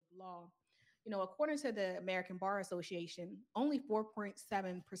according to the American Bar Association, only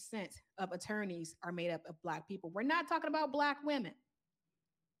 4.7% of attorneys are made up of Black people. We're not talking about Black women.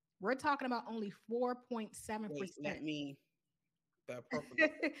 We're talking about only Wait, 4.7%. let me the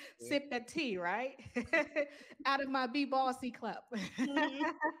appropriate. Sip that tea, right? Out of my Be Bossy Club.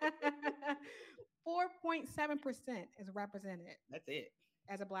 Mhm. 4.7% is represented That's it.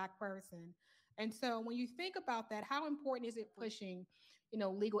 as a Black person. And so when you think about that, how important is it pushing,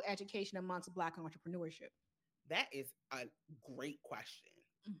 legal education amongst Black entrepreneurship? That is a great question.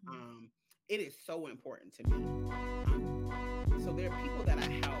 Mhm. Um, it is so important to me. So there are people that I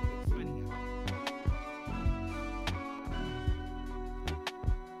help. It's funny.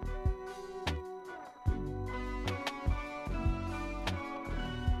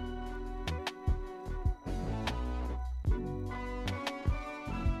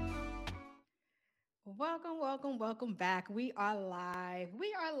 Welcome, welcome, welcome back. We are live.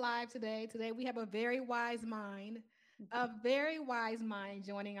 We are live today. Today we have a very wise mind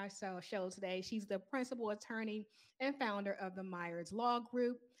joining our show today. She's the principal attorney and founder of the Myers Law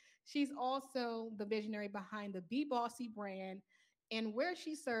Group. She's also the visionary behind the Be Bossy brand, and where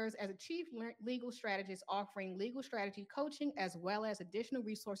she serves as a chief legal strategist, offering legal strategy coaching as well as additional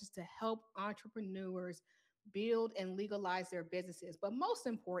resources to help entrepreneurs build and legalize their businesses. But most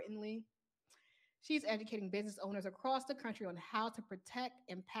importantly, she's educating business owners across the country on how to protect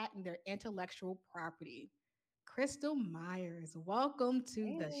and patent their intellectual property. Crystal Myers, welcome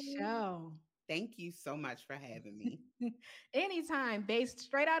to the Hey. show. Thank you so much for having me. Anytime, based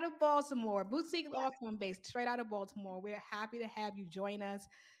straight out of Baltimore, boutique law firm based straight out of Baltimore. We're happy to have you join us.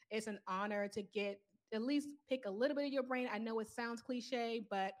 It's an honor to get at least pick a little bit of your brain. I know it sounds cliche,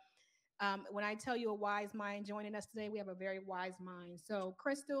 but when I tell you a wise mind joining us today, we have a very wise mind. So,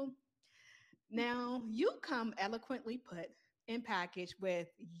 Crystal, now, you come eloquently put and packaged with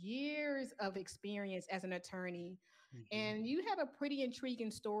years of experience as an attorney, Mhm. and you have a pretty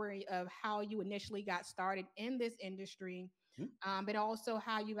intriguing story of how you initially got started in this industry, Mhm. but also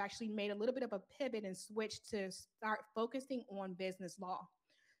how you actually made a little bit of a pivot and switch to start focusing on business law.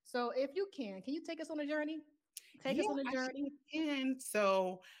 So, if you can you take us on a journey? Take Yeah, us on a I journey. sure can.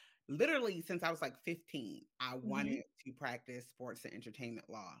 So, literally, since I was like 15, I Hmm. wanted to practice sports and entertainment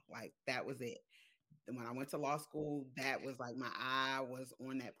law. Like, that was it. Then when I went to law school, that was like my eye was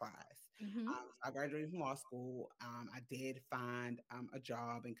on that prize. Hmm. So I graduated from law school. I did find a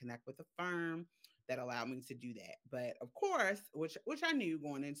job and connect with a firm that allowed me to do that. But of course, which I knew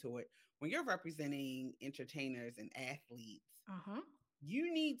going into it, when you're representing entertainers and athletes, Uh huh.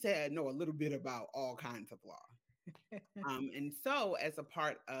 you need to know a little bit about all kinds of law. And so, as a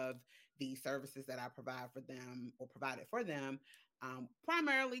part of the services that I provide for them or provided for them,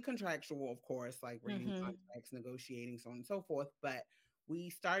 primarily contractual, of course, like reading Hmm. contracts, negotiating, so on and so forth. But we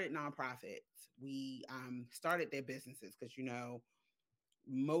started nonprofits. We started their businesses because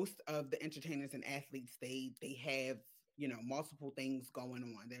most of the entertainers and athletes they have multiple things going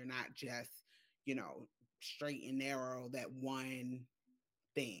on. They're not just you know straight and narrow that one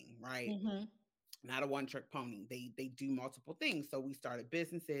thing, right? Hmm. Not a one trick pony. They do multiple things. So we started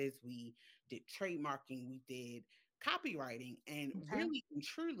businesses, we did trademarking, we did copywriting, and Okay. really and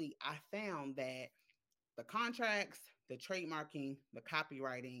truly, I found that the contracts, the trademarking, the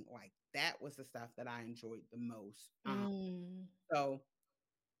copywriting, like that was the stuff that I enjoyed the most. Mm. So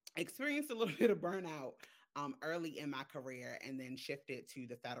experienced a little bit of burnout early in my career and then shifted to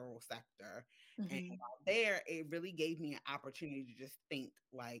the federal sector. And Hmm. while there, it really gave me an opportunity to just think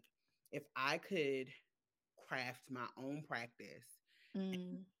like if I could craft my own practice and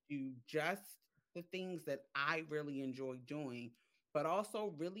Mm. do just the things that I really enjoy doing, but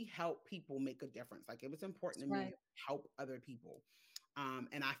also really help people make a difference. Like it was important That's to me right. to help other people.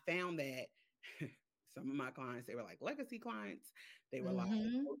 And I found that some of my clients, they were like legacy clients. They were like,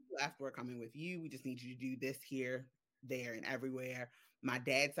 oh, Mhm. after we're coming with you, we just need you to do this here, there, and everywhere. My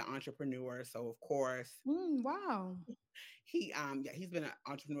dad's an entrepreneur, so of course Wow. he's been an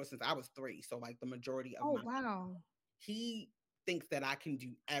entrepreneur since I was 3. So like the majority of Oh, my wow. he thinks that I can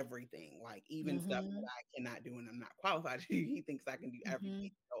do everything, like even stuff that Mhm. I cannot do and I'm not qualified to do. He thinks I can do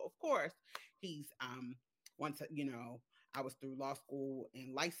everything. Mhm. So of course, he's once I was through law school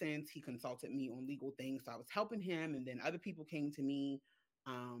and license, he consulted me on legal things. So I was helping him and then other people came to me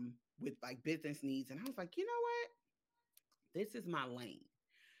with like business needs and I was like, "You know what? This is my lane."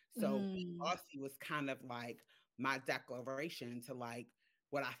 So Be Mm. Bossy was kind of like my declaration to like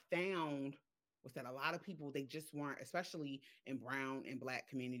what I found was that a lot of people they just weren't, especially in brown and black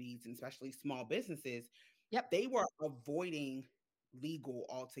communities and especially small businesses, Yep. they were avoiding legal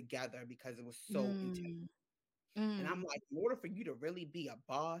altogether because it was so intense. Mm. And I'm Mm. like, in order for you to really be a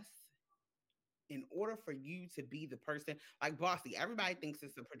boss, in order for you to be the person like bossy, everybody thinks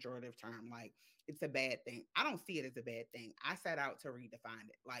it's a pejorative term, like it's a bad thing. I don't see it as a bad thing. I set out to redefine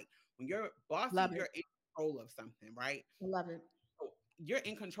it. Like when you're bossy, Love it. you're in control of something, right? Love it. So you're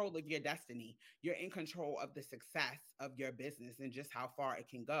in control of your destiny. You're in control of the success of your business and just how far it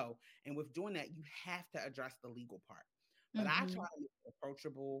can go. And with doing that, you have to address the legal part. But I try Mm-hmm. to make it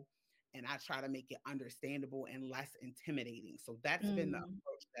approachable and I try to make it understandable and less intimidating. So that's been the Mm.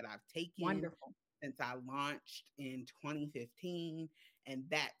 approach that I've taken Wonderful. since I launched in 2015. And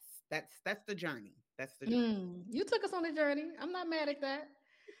that's the journey. That's the journey. Mm. You took us on a journey. I'm not mad at that.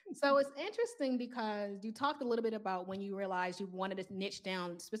 So it's interesting because you talked a little bit about when you realized you wanted to niche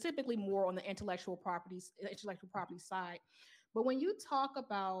down specifically more on the intellectual property side. But when you talk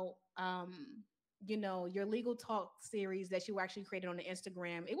about, your legal talk series that you actually created on the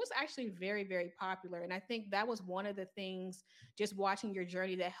Instagram, it was actually very, very popular. And I think that was one of the things, just watching your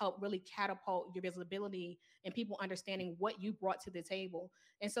journey, that helped really catapult your visibility and people understanding what you brought to the table.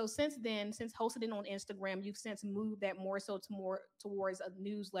 And so since then, since hosting it on Instagram, you've since moved that more so to more towards a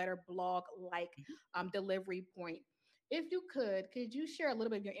newsletter blog like delivery point. If you could you share a little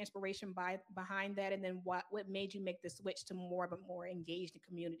bit of your inspiration behind that, and then what made you make the switch to more of a more engaged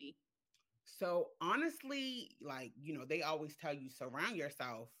community? So honestly, like, they always tell you surround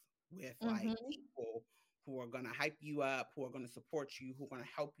yourself with like Mm-hmm. people who are going to hype you up, who are going to support you, who are going to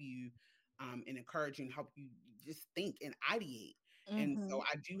help you and encourage you and help you just think and ideate. And Mm-hmm. so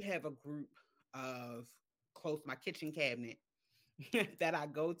I do have a group of my kitchen cabinet that I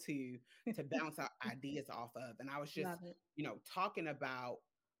go to bounce out ideas off of. And I was just, Love it. talking about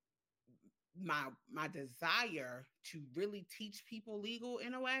my desire to really teach people legal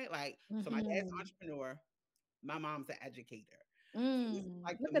in a way. Like, so my dad's an Mm-hmm. entrepreneur, my mom's an educator. So this is Mm.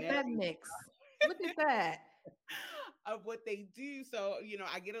 like the Look at that marriage mix. Look at that. of what they do. So,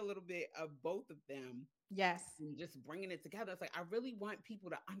 I get a little bit of both of them Yes. and just bringing it together. It's like I really want people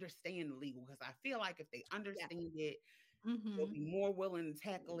to understand the legal because I feel like if they Yeah. understand it, they'll Mm-hmm. be more willing to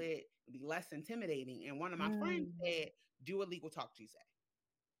tackle it, it'll be less intimidating. And one of my friends Mm. said, do a legal talk Tuesday.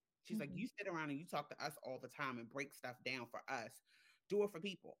 She's like, Mm-hmm. you sit around and you talk to us all the time and break stuff down for us. Do it for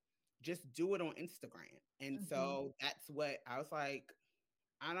people. Just do it on Instagram. And Mm-hmm. so that's what I was like,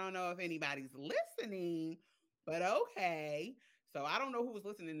 I don't know if anybody's listening, but okay. So I don't know who was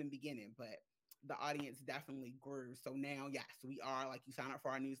listening in the beginning, but the audience definitely grew. So now, yes, we are like you sign up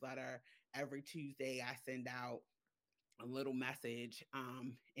for our newsletter every Tuesday. I send out a little message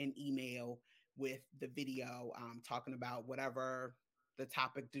in email with the video talking about whatever the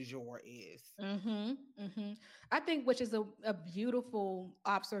topic du jour is. Mm-hmm. Mm-hmm. I think, which is a beautiful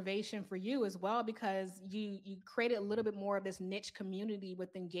observation for you as well, because you created a little bit more of this niche community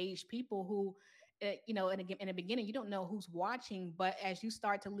with engaged people who, in the beginning, you don't know who's watching, but as you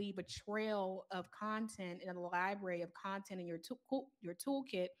start to leave a trail of content in a library of content in your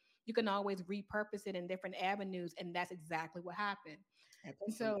toolkit, you can always repurpose it in different avenues, and that's exactly what happened.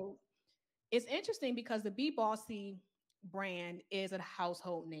 And Absolutely. so it's interesting because the Be Bossy brand is a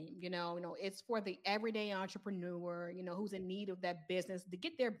household name. It's for the everyday entrepreneur, who's in need of that business to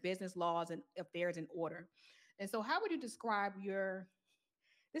get their business laws and affairs in order. And so, how would you describe your?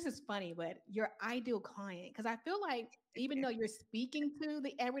 This is funny, but your ideal client, because I feel like even though you're speaking to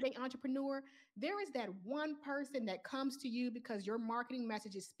the everyday entrepreneur, there is that one person that comes to you because your marketing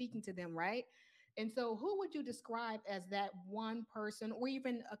message is speaking to them, right? And so, who would you describe as that one person, or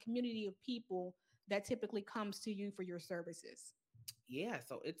even a community of people that typically comes to you for your services? Yeah,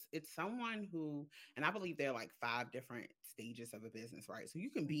 so it's someone who, and I believe there are like five different stages of a business, right? So you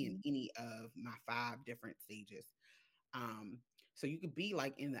can be in Mhm. any of my five different stages. Um, so you could be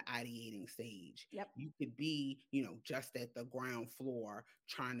like in the ideating stage. Yep. You could be, just at the ground floor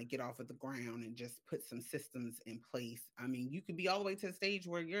trying to get off of the ground and just put some systems in place. I mean, you could be all the way to the stage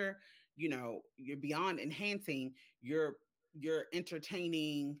where you're beyond enhancing, you're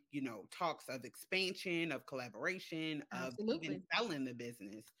entertaining, talks of expansion, of collaboration, of even Absolutely. selling the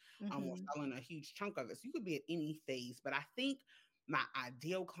business, or Hmm. selling a huge chunk of it. So you could be at any phase. But I think my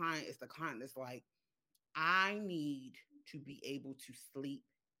ideal client is the client that's like, I need to be able to sleep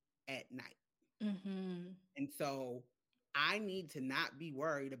at night. Hmm. And so I need to not be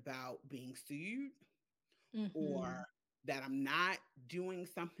worried about being sued or Hmm. that I'm not doing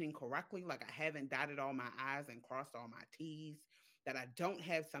something correctly, like I haven't dotted all my I's and crossed all my T's, that I don't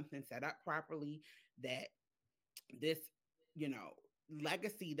have something set up properly, that this, you know,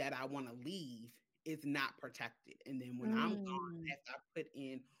 legacy that I want to leave is not protected. And then when I'm gone, Mm. after I put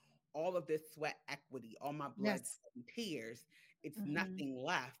in all of this sweat equity, all my blood, Yes. sweat, and tears, it's Hmm. nothing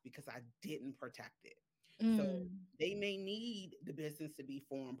left because I didn't protect it. So Mm. they may need the business to be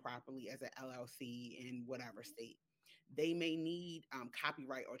formed properly as an LLC in whatever state. They may need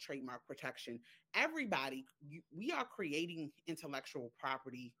copyright or trademark protection. Everybody, we are creating intellectual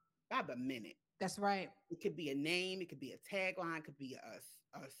property by the minute. That's right. It could be a name, it could be a tagline, it could be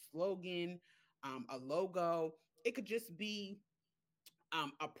a slogan, a logo. It could just be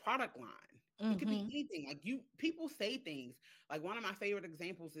a product line. It could be Mm-hmm. anything. Like people say things. Like one of my favorite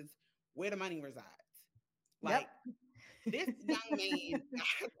examples is where the money resides. Yep. Like this young man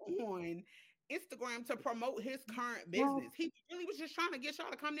got on Instagram to promote his current Yes. business. He really was just trying to get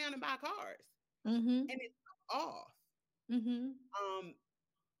y'all to come down and buy cars, Mm-hmm. and it took off Mm-hmm. um,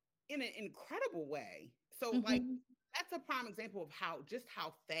 in an incredible way. So, like, Mm-hmm. that's a prime example of how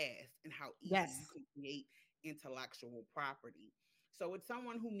fast and how easy you Yes. can create intellectual property. So, it's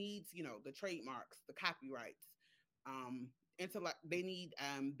someone who needs, the trademarks, the copyrights, um, They need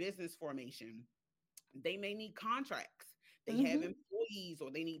business formation. They may need contracts. They have Mm-hmm. employees or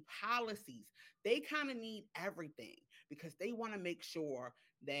they need policies. They kind of need everything because they want to make sure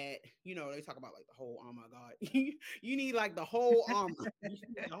that, they talk about like the whole, oh my God, you need like the whole armor. You need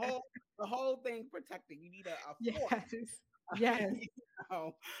the whole thing protected. You need a force Yes. Yes. you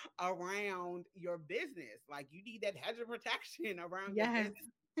know, around your business. Like you need that hedge of protection around your Yes.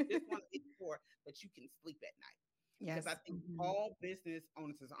 business. Just want to make sure that you can sleep at night because I Yes. think Mm-hmm. all business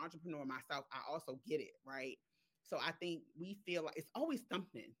owners, as an entrepreneur myself, I also get it, right? So I think we feel like it's always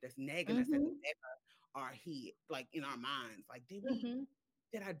something that's nagging us at the Mm-hmm. back of our head, like in our minds, like Mm-hmm.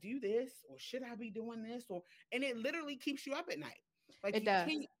 did I do this or should I be doing this or and it literally keeps you up at night. Like It you does.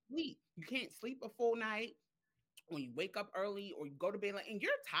 can't sleep. You can't sleep a full night when you wake up early or you go to bed late and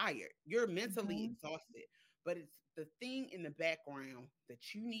you're tired. You're mentally Mm-hmm. exhausted. But it's the thing in the background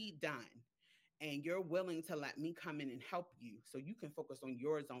that you need done and you're willing to let me come in and help you so you can focus on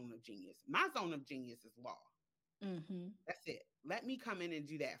your zone of genius. My zone of genius is law. Mm-hmm. That's it. Let me come in and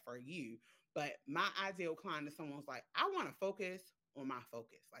do that for you. But my ideal client is someone's like, I want to focus on my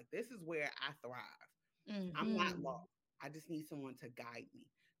focus. Like, this is where I thrive. I'm not Mm-hmm. law. I just need someone to guide me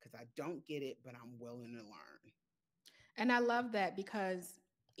because I don't get it, but I'm willing to learn. And I love that because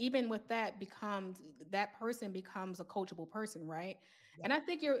even with that that person becomes a coachable person, right? And Yep.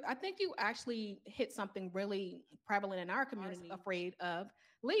 I think you actually hit something really prevalent in our community afraid of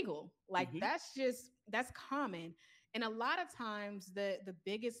legal. Like Hmm. that's common. And a lot of times the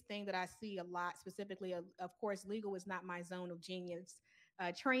biggest thing that I see a lot specifically of course legal is not my zone of genius.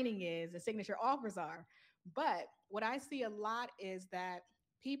 Training is, and signature offers are. But what I see a lot is that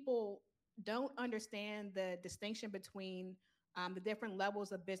people don't understand the distinction between the different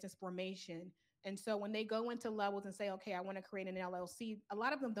levels of business formation. And so when they go into levels and say, okay, I want to create an LLC, a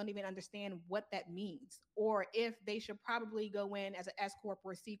lot of them don't even understand what that means or if they should probably go in as an S Corp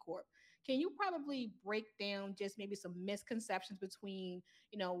or a C Corp. Can you probably break down just maybe some misconceptions between,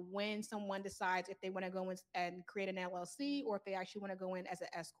 when someone decides if they want to go in and create an LLC or if they actually want to go in as an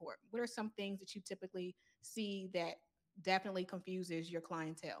S Corp? What are some things that you typically see that definitely confuses your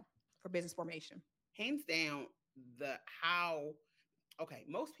clientele for business formation? Hands down, the how, okay,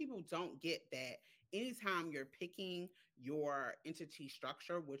 most people don't get that anytime you're picking your entity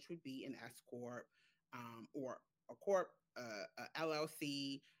structure, which would be an S Corp or a Corp, a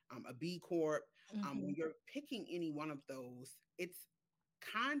LLC, a B Corp, Mm-hmm. when you're picking any one of those, it's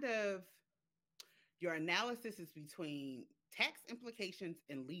kind of your analysis is between tax implications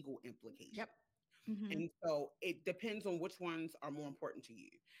and legal Yep. implications. Mm-hmm. And so it depends on which ones are more important to you.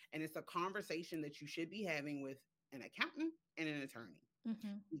 And it's a conversation that you should be having with an accountant and an attorney.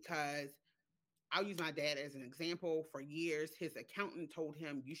 Mm-hmm. Because I'll use my dad as an example. For years, his accountant told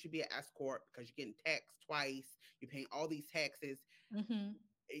him you should be an S corp because you're getting taxed twice. You're paying all these taxes. Mm-hmm.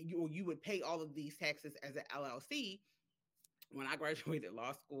 You would pay all of these taxes as an LLC. When I graduated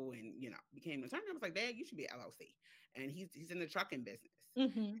law school and became an attorney, I was like, Dad, you should be an LLC. And he's in the trucking business.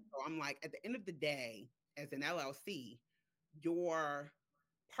 Mm-hmm. So I'm like, at the end of the day, as an LLC, your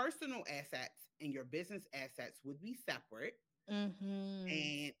personal assets and your business assets would be separate. Mm-hmm.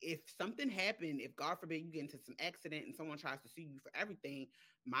 And if something happened, if God forbid you get into some accident and someone tries to sue you for everything,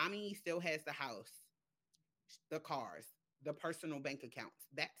 mommy still has the house, the cars, the personal bank accounts.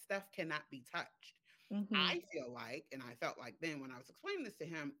 That stuff cannot be touched. Mm-hmm. I feel like, and I felt like then when I was explaining this to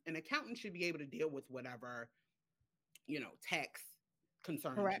him, an accountant should be able to deal with whatever, tax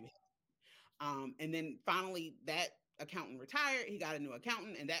concerns you Correct. have. And then finally, that accountant retired. He got a new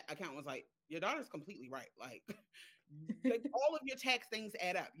accountant, and that accountant was like, "Your daughter's completely right. Like all of your tax things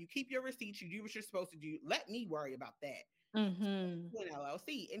add up. You keep your receipts. You do what you're supposed to do. Let me worry about that." Mm-hmm. An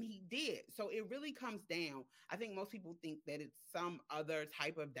LLC, and he did. So it really comes down. I think most people think that it's some other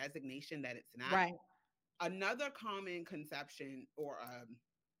type of designation that it's not. Right. another common conception or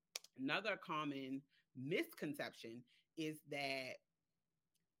another common misconception is that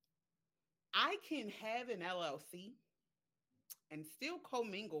I can have an LLC and still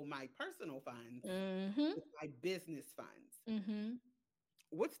commingle my personal funds Mm-hmm. with my business funds. Mm-hmm.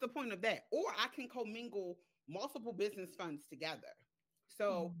 What's the point of that? Or I can commingle multiple business funds together.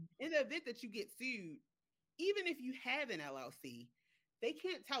 So, in the event that you get sued, even if you have an LLC, they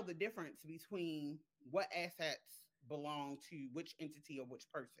can't tell the difference between what assets belong to which entity or which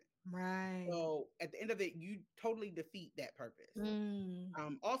person. Right. So, at the end of it, you totally defeat that purpose.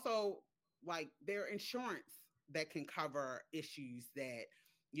 Mm. Also, like there are insurance that can cover issues that,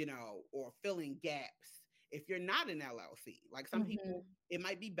 or filling gaps if you're not an LLC. Like some people, Mm-hmm. it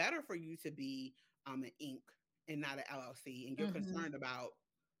might be better for you to be an Inc. and not an LLC, and you're Mm-hmm. concerned about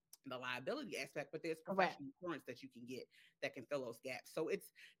the liability aspect, but there's Correct. professional insurance that you can get that can fill those gaps. So it's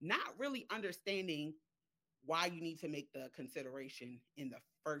not really understanding why you need to make the consideration in the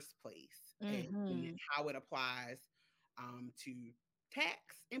first place, and Mm-hmm. how it applies to tax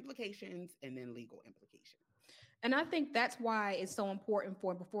implications and then legal implications. And I think that's why it's so important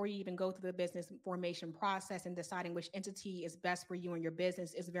for before you even go through the business formation process and deciding which entity is best for you and your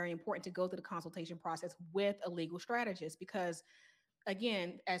business, it's very important to go through the consultation process with a legal strategist because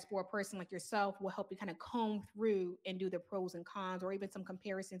again, as for a person like yourself, will help you kind of comb through and do the pros and cons or even some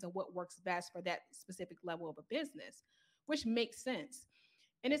comparisons of what works best for that specific level of a business, which makes sense.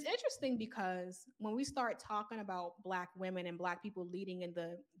 And it's interesting because when we start talking about Black women and Black people leading in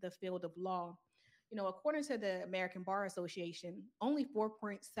the field of law, according to the American Bar Association, only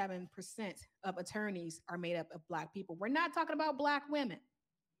 4.7% of attorneys are made up of Black people. We're not talking about Black women.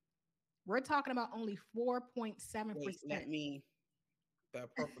 We're talking about only Wait, 4.7%. let me the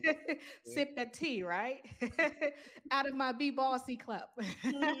appropriate. Sip that tea, right? Out of my Be Bossy Club.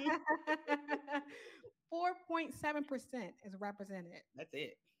 Mhm. 4.7% is represented That's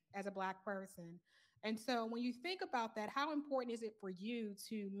it. as a Black person. And so when you think about that, how important is it for you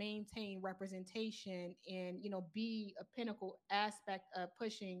to maintain representation and, be a pinnacle aspect of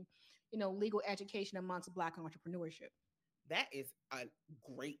pushing, legal education amongst Black entrepreneurship? That is a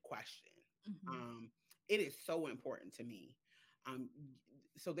great question. Mm-hmm. Um, it is so important to me. Um,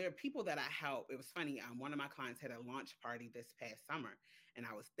 so there are people that I help. It was funny. One of my clients had a launch party this past summer, and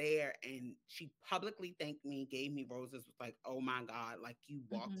I was there, and she publicly thanked me, gave me roses, was like, "Oh my God, like you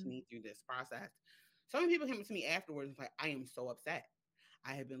walked Mm-hmm. me through this process." So many people came up to me afterwards and was like, "I am so upset.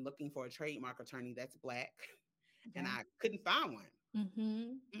 I have been looking for a trademark attorney that's Black, and Yeah. I couldn't find one."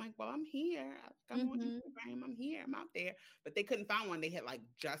 Mm-hmm. I'm like, well, I'm here. I'm on Mm-hmm. Instagram. I'm here. I'm out there. But they couldn't find one. They had like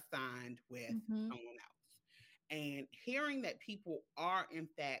just signed with Mm-hmm. someone else. And hearing that people are, in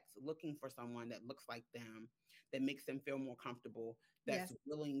fact, looking for someone that looks like them, that makes them feel more comfortable, that's Yes.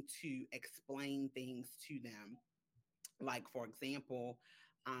 willing to explain things to them. Like, for example,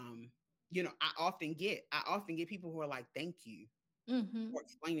 um, I often get people who are like, thank you Mm-hmm. for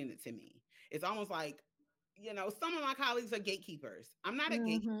explaining it to me. It's almost like, some of my colleagues are gatekeepers. I'm not a Mm-hmm.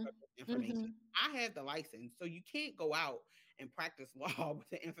 gatekeeper of information. Mm-hmm. I have the license, so you can't go out and practice law with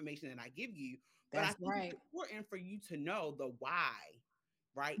the information that I give you. But I That's think it's right. important for you to know the why,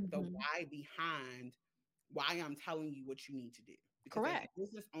 right? The Mm-hmm. why behind why I'm telling you what you need to do. Because as a Correct.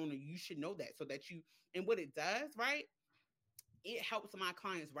 business owner, you should know that so that you, and what it does, right? It helps my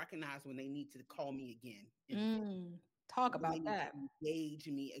clients recognize when they need to call me again in the future, Mm. Talk when they about need that. to engage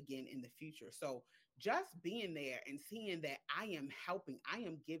me again in the future. So just being there and seeing that I am helping, I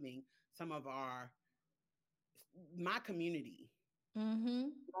am giving some of my community, Mm-hmm.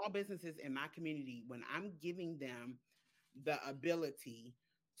 small businesses in my community, when I'm giving them the ability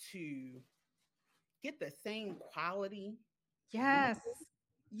to get the same quality Yes.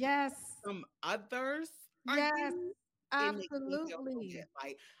 Yes. some others are Yes. getting, it makes me feel so Absolutely. good.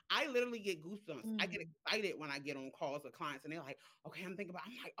 Like I literally get goosebumps. I get Mm. excited when I get on calls with clients and they're like, okay, I'm thinking about,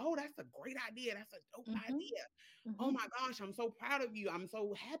 I'm like, oh, that's a great idea. That's a dope Mm-hmm. idea. Oh Mm-hmm. my gosh, I'm so proud of you. I'm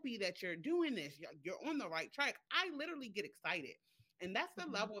so happy that you're doing this. You're on the right track. I literally get excited. And that's the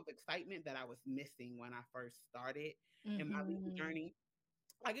level of excitement that I was missing when I first started in my legal Mm-hmm. journey.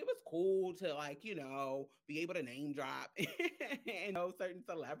 Like it was cool to like, be able to name drop and know certain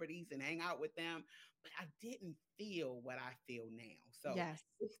celebrities and hang out with them. But I didn't feel what I feel now. So Yes.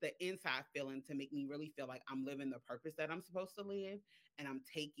 it's the inside feeling to make me really feel like I'm living the purpose that I'm supposed to live. And I'm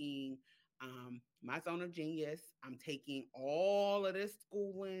taking my zone of genius. I'm taking all of this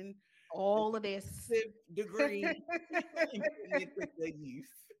schooling, this All of this. degree, and putting it to good use.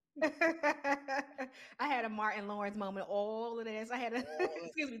 I had a Martin Lawrence moment. All of this. I had a All of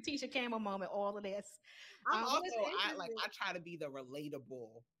excuse me, Tisha Campbell moment. All of this. I'm But it's also I interesting. try to be the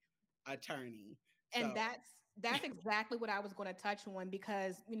relatable attorney. And So that's exactly what I was going to touch on,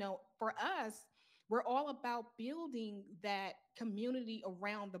 because for us, we're all about building that community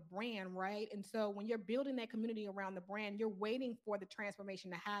around the brand, right? And so when you're building that community around the brand, you're waiting for the transformation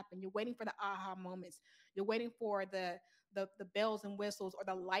to happen. You're waiting for the aha moments. You're waiting for the bells and whistles or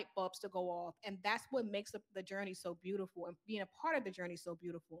the light bulbs to go off. And that's what makes the journey so beautiful, and being a part of the journey so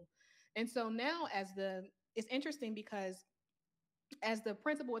beautiful. And so now, it's interesting because as the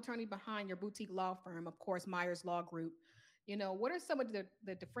principal attorney behind your boutique law firm, of course, Myers Law Group, what are some of the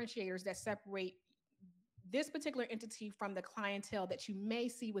differentiators that separate this particular entity from the clientele that you may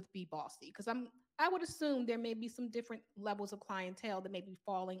see with Be Bossy? Because I would assume there may be some different levels of clientele that may be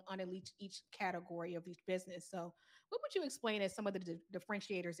falling under each category of each business. So, what would you explain as some of the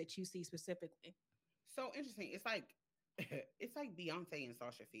differentiators that you see specifically? so interesting. It's like it's like Beyonce and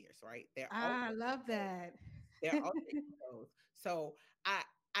Sasha Fierce, right? I love that. They're all those. So I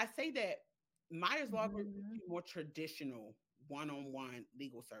I say that Myers Law Group is Mhm. the more traditional one-on-one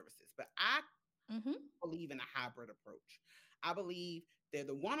legal services, but I Mhm. believe in a hybrid approach. I believe they're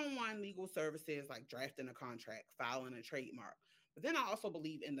the one-on-one legal services like drafting a contract, filing a trademark. But then I also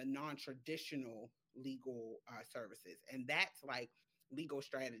believe in the non-traditional legal services, and that's like legal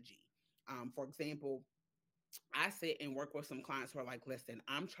strategy. For example, I sit and work with some clients who are like, listen,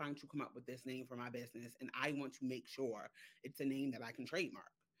 I'm trying to come up with this name for my business, and I want to make sure it's a name that I can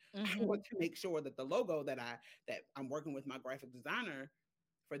trademark. I want Mhm. to make sure that the logo that I'm working with my graphic designer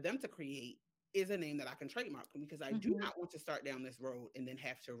for them to create is a name that I can trademark, because I do Mhm. not want to start down this road and then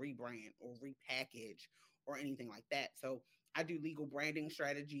have to rebrand or repackage or anything like that. So I do legal branding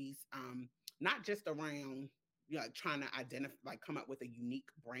strategies, not just around like trying to identify, like come up with a unique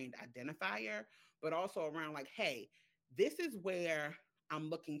brand identifier, but also around like, hey, this is where I'm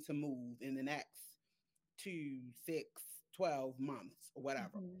looking to move in the next 2, 6, 12 months or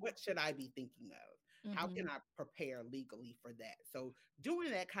whatever. Mhm. What should I be thinking of? How can Mhm. I prepare legally for that? So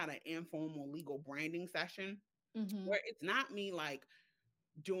doing that kind of informal legal branding session Mhm. where it's not me like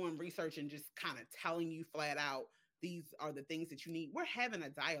doing research and just kind of telling you flat out these are the things that you need. We're having a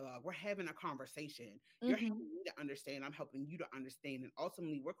dialogue, we're having a conversation. You're Mhm. helping me to understand, I'm helping you to understand, and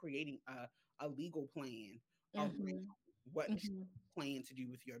ultimately we're creating a legal plan around Mhm. what you Mhm. plan to do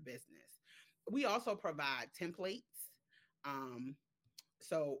with your business. We also provide templates.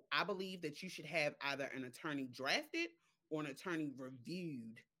 So I believe that you should have either an attorney drafted or an attorney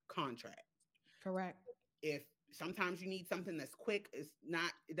reviewed contract. Correct. If sometimes you need something that's quick, it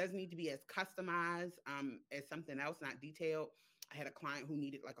doesn't need to be as customized as something else, not detailed. I had a client who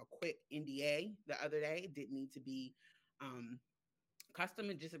needed like a quick NDA the other day. It didn't need to be um, custom.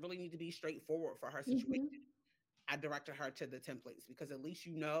 It just really need to be straightforward for her situation. Mhm. I directed her to the templates because at least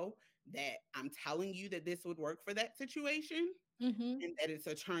you know that I'm telling you that this would work for that situation Mhm. and that it's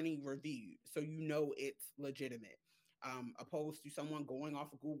attorney reviewed. So you know it's legitimate. Opposed to someone going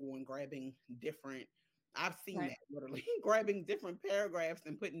off of Google and grabbing different, I've seen Right. that literally, grabbing different paragraphs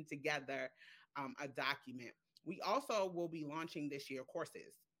and putting together a document. We also will be launching this year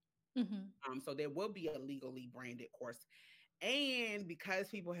courses. Mhm. So there will be a legally branded course. And because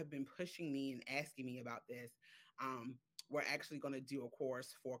people have been pushing me and asking me about this, um, we're actually going to do a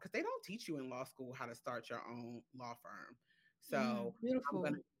course for, because they don't teach you in law school how to start your own law firm. So I'm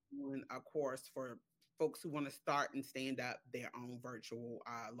going Beautiful. to be doing a course for folks who want to start and stand up their own virtual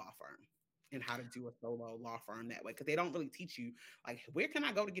law firm and how to do a solo law firm that way. Because they don't really teach you, like, where can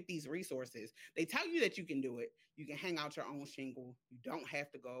I go to get these resources? They tell you that you can do it. You can hang out your own shingle. You don't have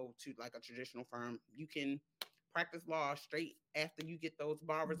to go to like a traditional firm. You can practice law straight after you get those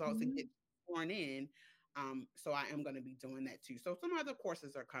bar results and get Mhm. sworn in. So I am going to be doing that too. So some other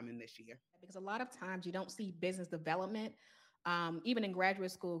courses are coming this year. Because a lot of times you don't see business development, even in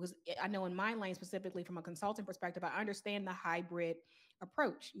graduate school. Because I know in my lane, specifically from a consulting perspective, I understand the hybrid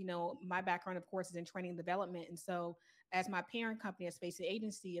approach. My background, of course, is in training and development. And so, as my parent company, as Space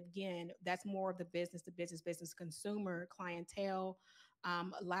Agency, again, that's more of the business to business consumer clientele.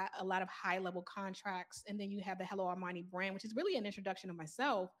 A lot of high level contracts, and then you have the Hello Armani brand, which is really an introduction of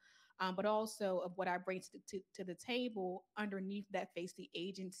myself, but also of what I bring to the table underneath that Face the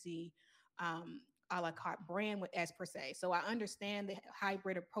Agency um, a la carte brand as per se. So I understand the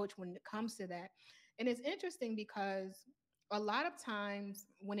hybrid approach when it comes to that. And it's interesting because a lot of times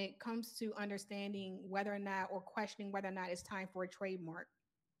when it comes to understanding whether or not or questioning whether or not it's time for a trademark,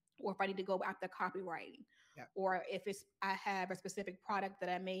 or if I need to go after copywriting, Yeah. or if it's I have a specific product that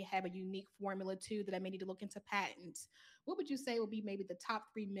I may have a unique formula to that I may need to look into patents. What would you say would be maybe the top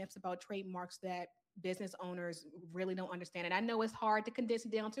three myths about trademarks that business owners really don't understand? And I know it's hard to condense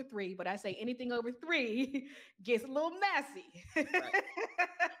it down to three, but I say anything over three gets a little messy. Right.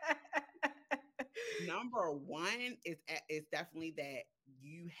 Number one is definitely that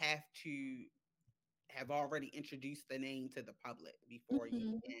you have to have already introduced the name to the public before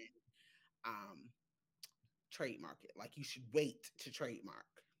you Mhm. can um trademark it. Like you should wait to trademark.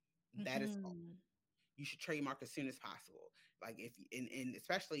 That is all. Mhm. You should trademark as soon as possible. Like if and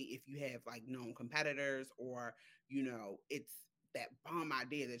especially if you have like known competitors or it's that bomb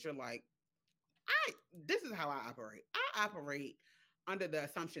idea that you're like, I this is how I operate. I operate under the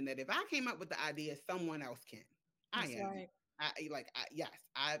assumption that if I came up with the idea, someone else can. I That's am. right. Yes,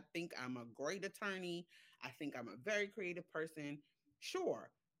 I think I'm a great attorney. I think I'm a very creative person. Sure,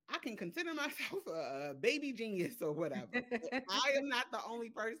 I can consider myself a baby genius or whatever. But I am not the only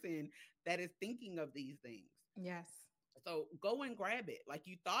person that is thinking of these things. Yes. So go and grab it. Like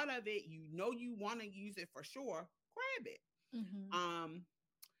you thought of it, you want to use it for sure. Grab it. Mhm. Um,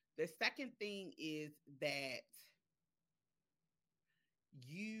 the second thing is that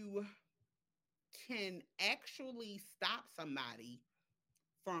you can actually stop somebody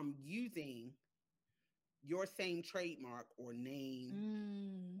from using your same trademark or name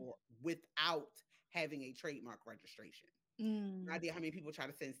Mm. or without having a trademark registration. No Mm. idea how many people try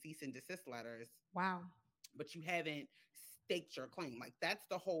to send cease and desist letters, Wow. but you haven't staked your claim. Like that's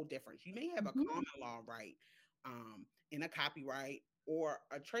the whole difference. You may have a Mhm. common law right in a copyright or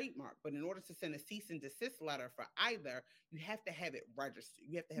a trademark, but in order to send a cease and desist letter for either, you have to have it registered.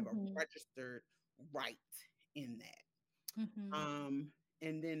 You have to have a Mhm. registered right in that. Mhm.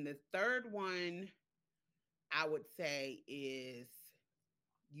 And then the third one I would say is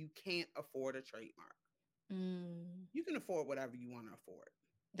you can't afford a trademark. Mm. You can afford whatever you want to afford.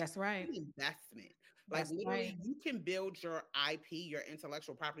 That's right. An investment. Like That's right. literally, you can build your IP, your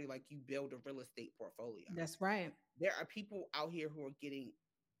intellectual property, like you build a real estate portfolio. That's right. There are people out here who are getting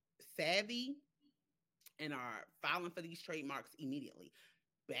savvy and are filing for these trademarks immediately.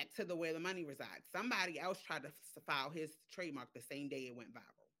 Back to the where the money resides. Somebody else tried to file his trademark the same day it went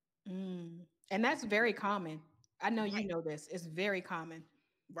viral. Mm. And that's very common. I know you Right, know this. It's very common.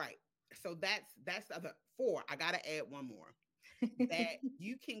 right. So that's the other four. I gotta add one more. That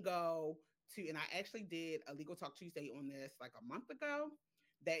you can go to, and I actually did a Legal Talk Tuesday on this like a month ago,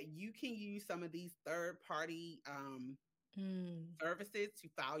 that you can use some of these third party Mm. services to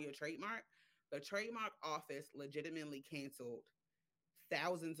file your trademark. The trademark office legitimately canceled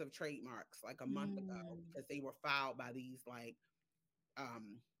thousands of trademarks like a month ago Mm. because they were filed by these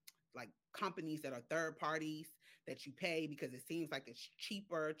um like companies that are third parties that you pay because it seems like it's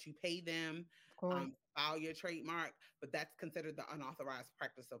cheaper to pay them Of course. file your trademark, but that's considered the unauthorized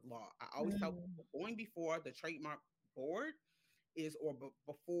practice of law. I always tell Mm. people going before the trademark board is or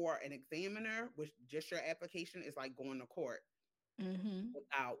before an examiner, which just your application is like going to court Mhm.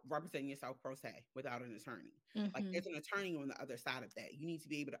 without representing yourself pro se, without an attorney. Like Mhm. there's an attorney on the other side of that. You need to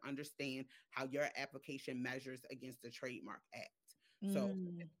be able to understand how your application measures against the Trademark Act. So Mm.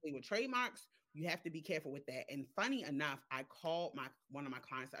 specifically with trademarks, you have to be careful with that. And funny enough, I called my one of my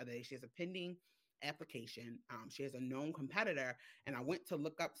clients the other day. She has a pending application. She has a known competitor, and I went to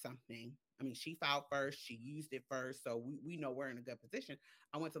look up something. I mean, she filed first, she used it first, so we know we're in a good position.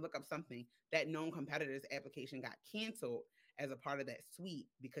 I went to look up something. That known competitor's application got canceled as a part of that suite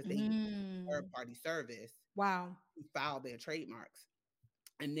because they used a third Mm. party service Wow. to file their trademarks.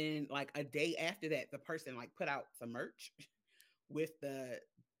 And then like a day after that, the person like put out some merch with the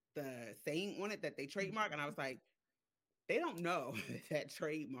saying on it that they trademark. And I was like, they don't know that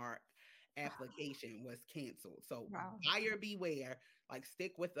trademark application was canceled. So Wow. buyer beware. Like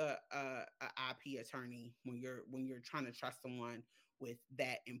stick with a IP attorney when you're trying to trust someone with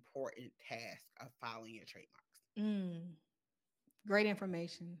that important task of filing your trademarks. Mm. Great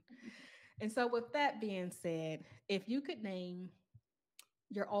information. And so, with that being said, if you could name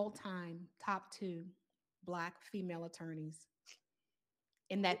your all time top two Black female attorneys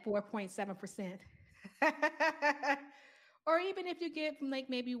in that 4.7%, or even if you give like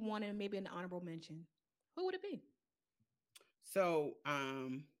maybe one and maybe an honorable mention, who would it be? So,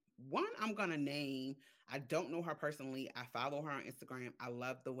 one I'm gonna name. I don't know her personally. I follow her on Instagram. I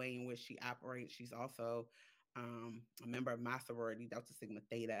love the way in which she operates. She's also a member of my sorority, Delta Sigma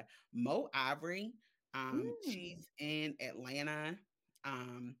Theta. Mo Ivory. Mm, She's in Atlanta,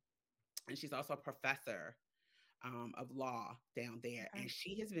 um, and she's also a professor of law down there. okay. And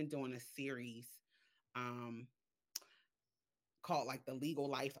she has been doing a series um, called like the legal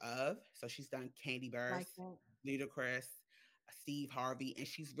life of. So she's done Candy Burris, Like that. Ludacris, Steve Harvey, and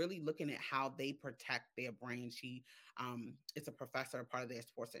she's really looking at how they protect their brand. She is a professor, part of their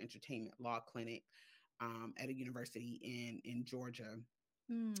sports and entertainment law clinic at a university in Georgia.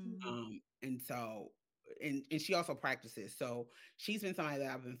 Mm, And so and she also practices. So she's been somebody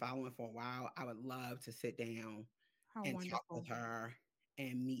that I've been following for a while. I would love to sit down How and talk wonderful. with her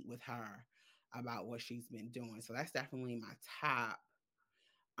and meet with her about what she's been doing. So that's definitely my top.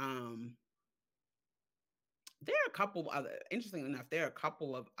 Um, there are a couple other, interesting enough, there are a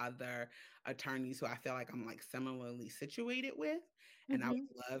couple of other attorneys who I feel like I'm like similarly situated with, and I Mm-hmm.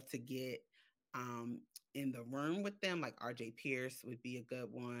 would love to get um in the room with them. Like RJ Pierce would be a good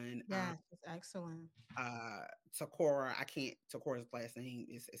one. Yes, it's excellent. Uh Takora, I can't, Takora's last name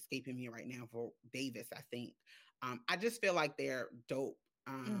is escaping me right now, for Davis, I think. I just feel like they're dope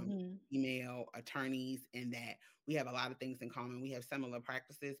Mm-hmm. female attorneys, and that we have a lot of things in common. We have similar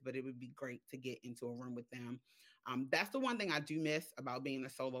practices, but it would be great to get into a room with them. That's the one thing I do miss about being a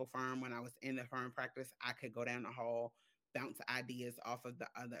solo firm. When I was in the firm practice, I could go down the hall, bounce ideas off of the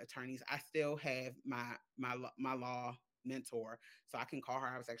other attorneys. I still have my law mentor, so I can call her.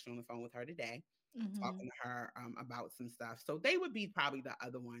 I was actually on the phone with her today, Mm-hmm. talking to her about some stuff. So they would be probably the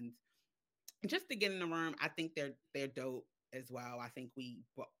other ones. Just to get in the room, I think they're dope as well. I think we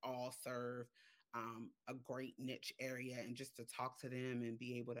all serve a great niche area, and just to talk to them and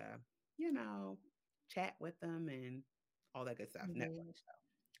be able to, you know, chat with them and all that good stuff. Network. Engaged.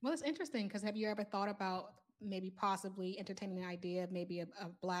 Well, it's interesting because have you ever thought about maybe possibly entertaining the idea of maybe a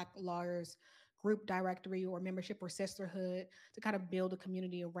Black lawyers group directory or membership or sisterhood to kind of build a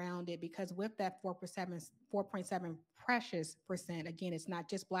community around it? Because with that 4.7 precious percent, again, it's not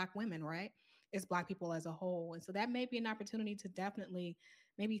just Black women, right? It's Black people as a whole, and so that may be an opportunity to definitely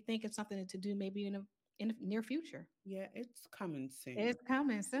maybe think of something to do maybe in the near future. Yeah, it's coming soon. It's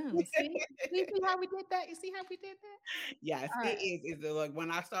coming soon. See how we did that? You see how we did that? Yes, All it right. is. Is it like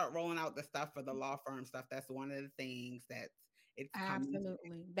when I start rolling out the stuff for the law firm stuff? That's one of the things that's it's coming.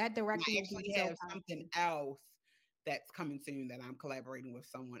 Absolutely. That And directory I will be actually so have something powerful. else that's coming soon that I'm collaborating with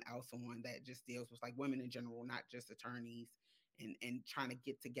someone else on, that just deals with like women in general, not just attorneys, and trying to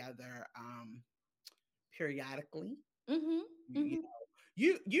get together periodically. Mhm. You Mhm.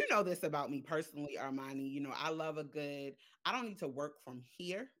 know, you know this about me personally, Armani. You know, I love a good. I don't need to work from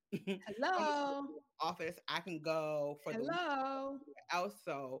here. I don't need to go Hello. to the office. I can go for the week Hello. else.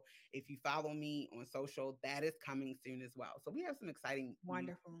 So if you follow me on social, that is coming soon as well. So we have some exciting news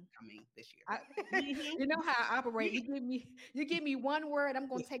Wonderful. coming this I, year. Mhm. you know how I operate. You give me one word, I'm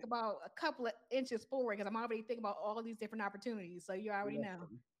going to take about a couple of inches forward because I'm already thinking about all these different opportunities. So you already know.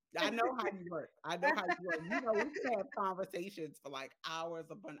 Listen, I know how you work. I know how you work. You know, we can have conversations for like hours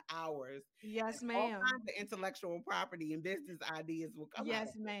upon hours, and Yes, all ma'am. kinds of intellectual property and business ideas will come out of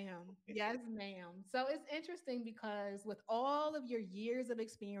Yes, ma'am. Yes, ma'am. So it's interesting because with all of your years of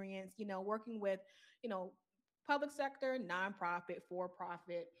experience, working with, you know, public sector, nonprofit, for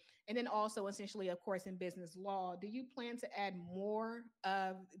profit, and then also essentially, of course, in business law, do you plan to add more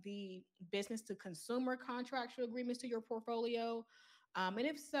of the business to consumer contractual agreements to your portfolio? And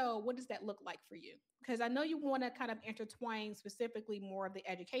if so, what does that look like for you? Because I know you want to kind of intertwine specifically more of the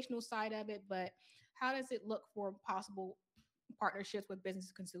educational side of it, but how does it look for possible partnerships with business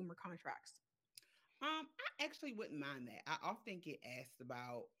to consumer contracts? I actually wouldn't mind that. I often get asked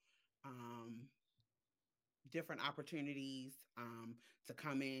about um different opportunities to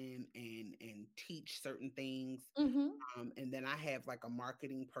come in and teach certain things. Mm-hmm. And then I have like a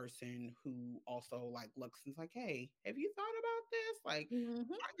marketing person who also like looks and's like, hey, have you thought about this? Like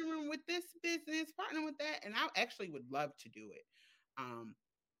Mm-hmm. partnering with this business, partnering with that. And I actually would love to do it. Um,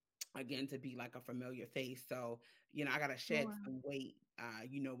 again, to be like a familiar face. So, you know, I gotta shed Sure. some weight.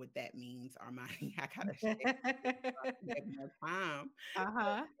 You know what that means, Armani. I gotta shed some weight so I can have more time to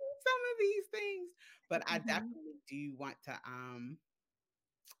Uh-huh. do some of these things. But Mm-hmm.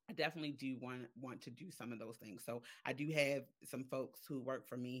 I definitely do want to do some of those things. So I do have some folks who work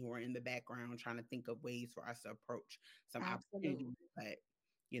for me who are in the background trying to think of ways for us to approach some Absolutely. opportunities. But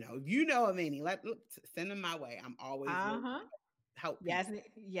you know of any, send them my way. I'm always willing Uh-huh. to help Yes, people.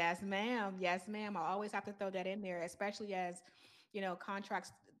 yes, ma'am. Yes, ma'am. I always have to throw that in there, especially as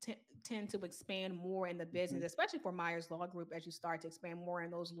contracts tend to expand more in the Mhm. business, especially for Myers Law Group. As you start to expand more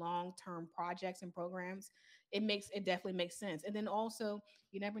in those long-term projects and programs, it definitely makes sense. And then also,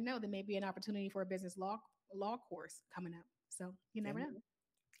 you never know, there may be an opportunity for a business law course coming up. So you never Yeah,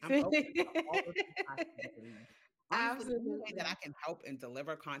 I'm know. open to all of these possibilities. Honestly, any way that I Absolutely. can help and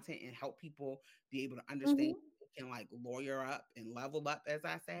deliver content and help people be able to understand, Hmm. can like lawyer up and level up, as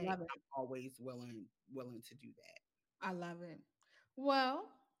I say, Love it. I'm always willing to do that. I love it. Well,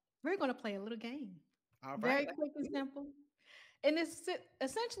 we're going to play a little game. All right, Very let's quick and do it. simple. And it's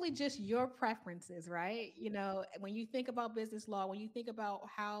essentially just your preferences, right? When you think about business law, when you think about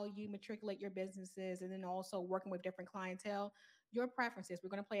how you matriculate your businesses and then also working with different clientele, your preferences. We're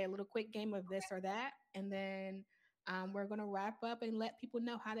going to play a little quick game of this or that, and then we're going to wrap up and let people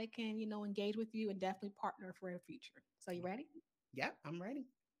know how they can, engage with you and definitely partner for the future. So, you ready? Yep, I'm ready.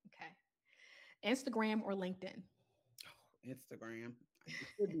 Okay. Instagram or LinkedIn? Instagram. It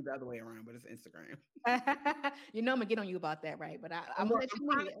should be the other way around, but it's Instagram. I'm gonna get on you about that, right? But I'm gonna let I'm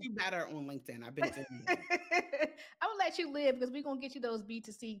you trying to live. do better on LinkedIn. I've been doing that. I'm gonna let you live because we're gonna get you those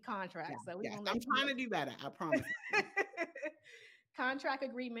B2C Yeah, contracts. So we're yes. gonna I'm let you trying to do better. I promise. live. Contract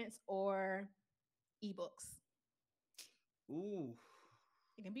agreements or ebooks. Ooh,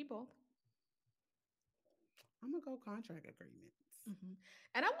 It can be both. I'm gonna go contract agreements. Mhm.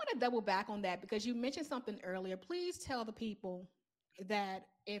 And I want to double back on that because you mentioned something earlier. Please tell the people that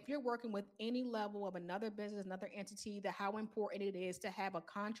if you're working with any level of another business, another entity, that how important it is to have a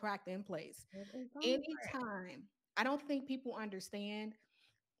contract in place. Okay, contract. Anytime, I don't think people understand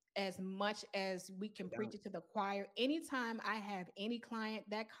as much as we can They preach don't. it to the choir. Anytime I have any client,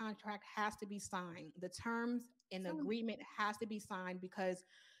 that contract has to be signed. The terms and the So agreement has to be signed because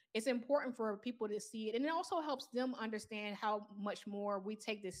it's important for people to see it. And it also helps them understand how much more we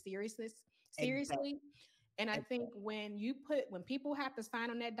take this exactly. seriously. And I think when people have to sign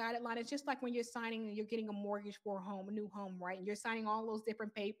on that dotted line, it's just like when you're signing and you're getting a mortgage for a home, a new home, right? And you're signing all those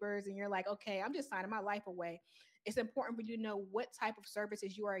different papers and you're like, okay, I'm just signing my life away. It's important for you to know what type of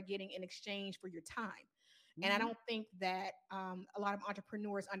services you are getting in exchange for your time. And I Mhm. don't think that a lot of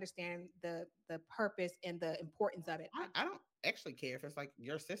entrepreneurs understand the purpose and the importance of it. I don't actually care if it's like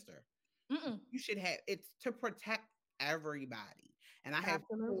your sister. Mm-mm, You should have it's to protect everybody. And I have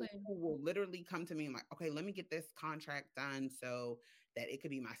people absolutely. who will literally come to me and like, okay, let me get this contract done so that it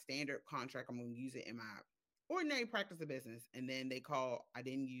could be my standard contract. I'm going to use it in my ordinary practice of business. And then they call, I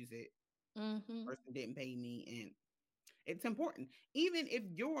didn't use it. Hmm. Person didn't pay me. And it's important. Even if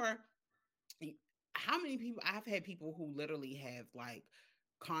you're how many people I've had people who literally have like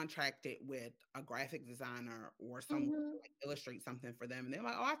contracted with a graphic designer or someone to Hmm. like illustrate something for them and they're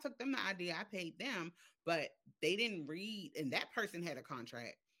like, oh, I took them the idea, I paid them, but they didn't read, and that person had a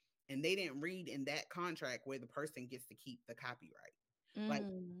contract and they didn't read in that contract where the person gets to keep the copyright. Like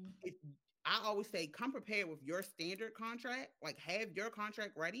Mm. if I always say come prepared with your standard contract, like have your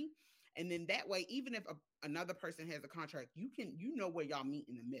contract ready. And then that way, even if another person has a contract, you know where y'all meet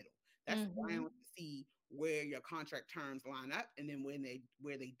in the middle. That's why I Hmm. want to see where your contract terms line up and then where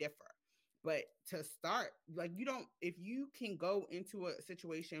they differ. But to start, like you don't if you can go into a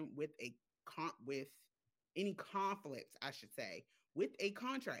situation with with any conflicts, I should say, with a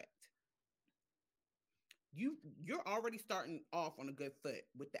contract, you're already starting off on a good foot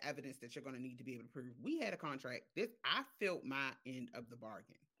with the evidence that you're going to need to be able to prove we had a contract. This I felt my end of the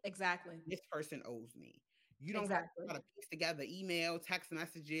bargain. Exactly. This person owes me. You don't have to Exactly. try to piece together email, text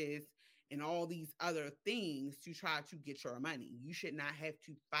messages, and all these other things to try to get your money. You should not have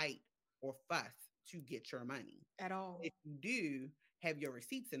to fight or fuss to get your money. At all. If you do, have your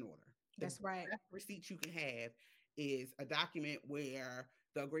receipts in order. The That's right. best receipt you can have is a document where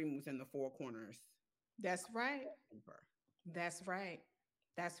the agreement was in the four corners That's right. paper. That's right.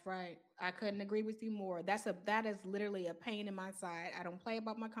 That's right. I couldn't agree with you more. That is literally a pain in my side. I don't play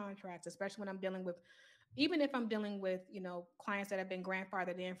about my contracts, especially when I'm dealing with even if I'm dealing with, clients that have been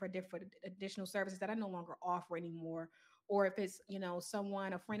grandfathered in for different additional services that I no longer offer anymore. Or if it's,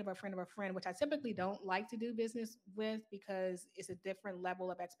 someone, a friend of a friend of a friend, which I typically don't like to do business with because it's a different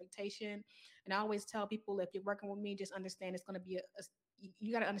level of expectation. And I always tell people if you're working with me, just understand it's going to be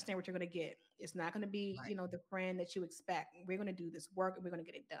you got to understand what you're going to get. It's not going to be, Right. the friend that you expect. We're going to do this work and we're going to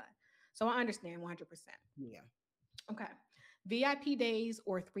get it done. So I understand 100%. Yeah. Okay. VIP days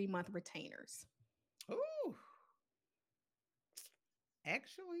or 3-month retainers? Ooh.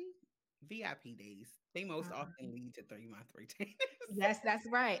 Actually, VIP days, they most often lead to 3-month retainers. Yes, that's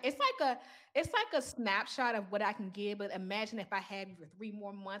right. It's like a snapshot of what I can give, but imagine if I have you for 3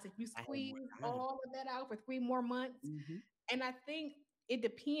 more months, if you I have more squeeze time. all of that out for 3 more months. Mhm. And I think it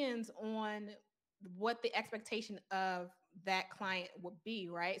depends on what the expectation of that client would be,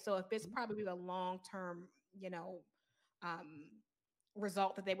 right? So if it's probably a long-term, you know, um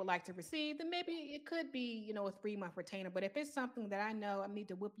result that they would like to receive, then maybe it could be, a 3-month retainer. But if it's something that I know I need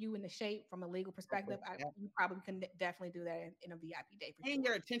to whip you into shape from a legal perspective, Yeah. you probably can definitely do that in a VIP day for And sure.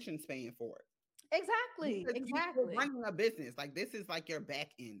 your attention span for it. Exactly. Because you're Exactly. running a business. Like this is like your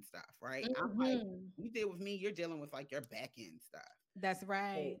back end stuff, right? I'm like, Hmm. you deal with me, you're dealing with like your back end stuff. That's So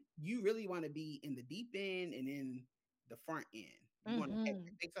right. you really want to be in the deep end and in the front end. You want to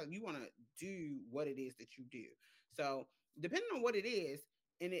Hmm. you want to do what it is that you do. So depending on what it is,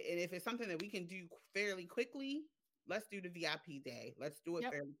 and if it's something that we can do fairly quickly, let's do the VIP day. Let's do it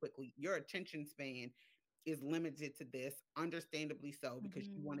Yep. fairly quickly. Your attention span is limited to this, understandably so, because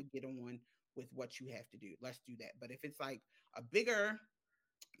you want Hmm. to get on with what you have to do. Let's do that. But if it's like a bigger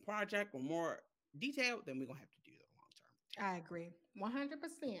project or more detailed, then we're gonna have to do the long term I agree.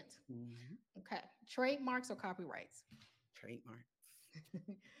 100%. thing. Okay. Trademarks or copyrights? Trademarks,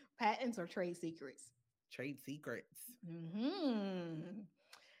 Patents or trade secrets? trade secrets. Hmm.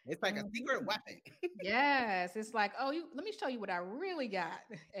 It's like a secret Hmm. weapon. Yes. It's like, oh, let me show you what I really got.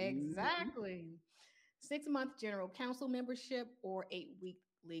 Mhm. Exactly. 6 month general counsel membership or 8 week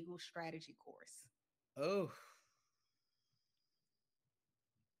legal strategy course? Oh,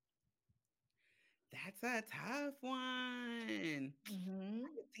 that's a tough one. Hmm.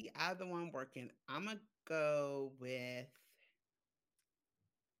 I can see either one working. I'm gonna go with.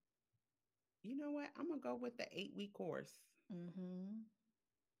 You know what? I'm gonna go with the 8 week course. Hmm.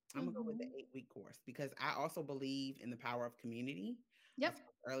 I'm gonna go with the Hmm. 8 week course because I also believe in the power of community. I Yep.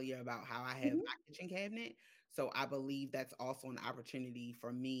 talked earlier about how I have Hmm. my kitchen cabinet. So I believe that's also an opportunity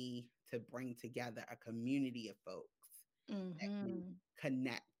for me to bring together a community of folks that can Hmm.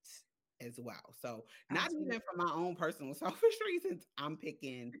 connect as well. So not even Absolutely. for my own personal selfish reasons, I'm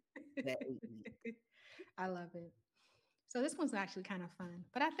picking that 8 week. I love it. So this one's actually kind of fun,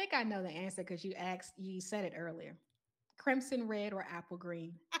 but I think I know the answer because you said it earlier. Crimson red or apple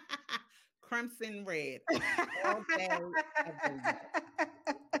green? Crimson red all day, every day.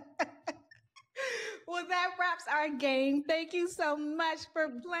 Well, that wraps our game. Thank you so much for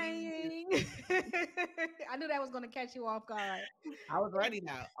Thank you. playing. I knew that was going to catch you off guard. I was ready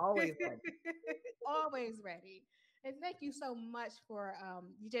now, always ready. Always ready. And thank you so much for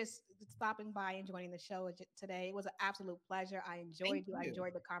you just stopping by and joining the show today. It was an absolute pleasure. I Thank enjoyed you. I you.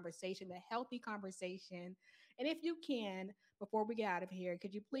 enjoyed the conversation, the healthy conversation. And if you can, before we get out of here,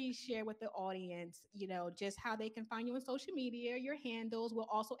 could you please share with the audience, just how they can find you on social media, your handles? We'll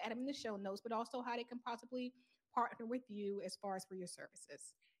also add them in the show notes, but also how they can possibly partner with you as far as for your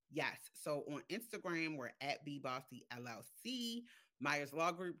services. Yes. So on Instagram, we're at BBossy LLC. Myers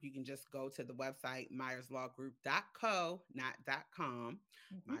Law Group, you can just go to the website myerslawgroup.co, not .com.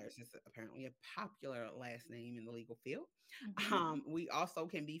 Hmm. Myers is apparently a popular last name in the legal field. Hmm. We also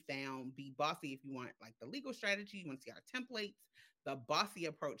can be found Be Bossy if you want like the legal strategy, you want to see our templates.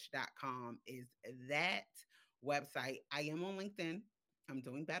 Thebossy.approach.com is that website. I am on LinkedIn. I'm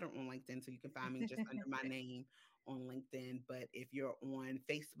doing better on LinkedIn, so you can find me just under my name on LinkedIn. But if you're on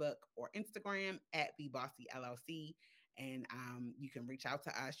Facebook or Instagram at Be Bossy LLC, and you can reach out to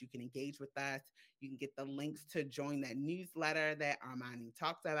us, you can engage with us, you can get the links to join that newsletter that Armani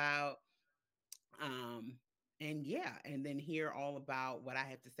talks about. Um, and yeah, and then hear all about what I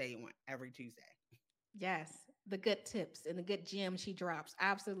have to say on every Tuesday. Yes, the good tips and the good gems she drops.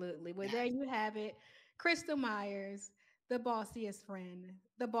 Absolutely. Well, there Yes. you have it. Crystal Myers, the bossiest friend,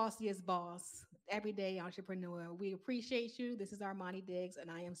 the bossiest boss, everyday entrepreneur. We appreciate you. This is Armani Diggs, and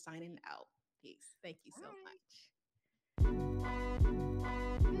I am signing out. Peace. Thank you so Bye. much.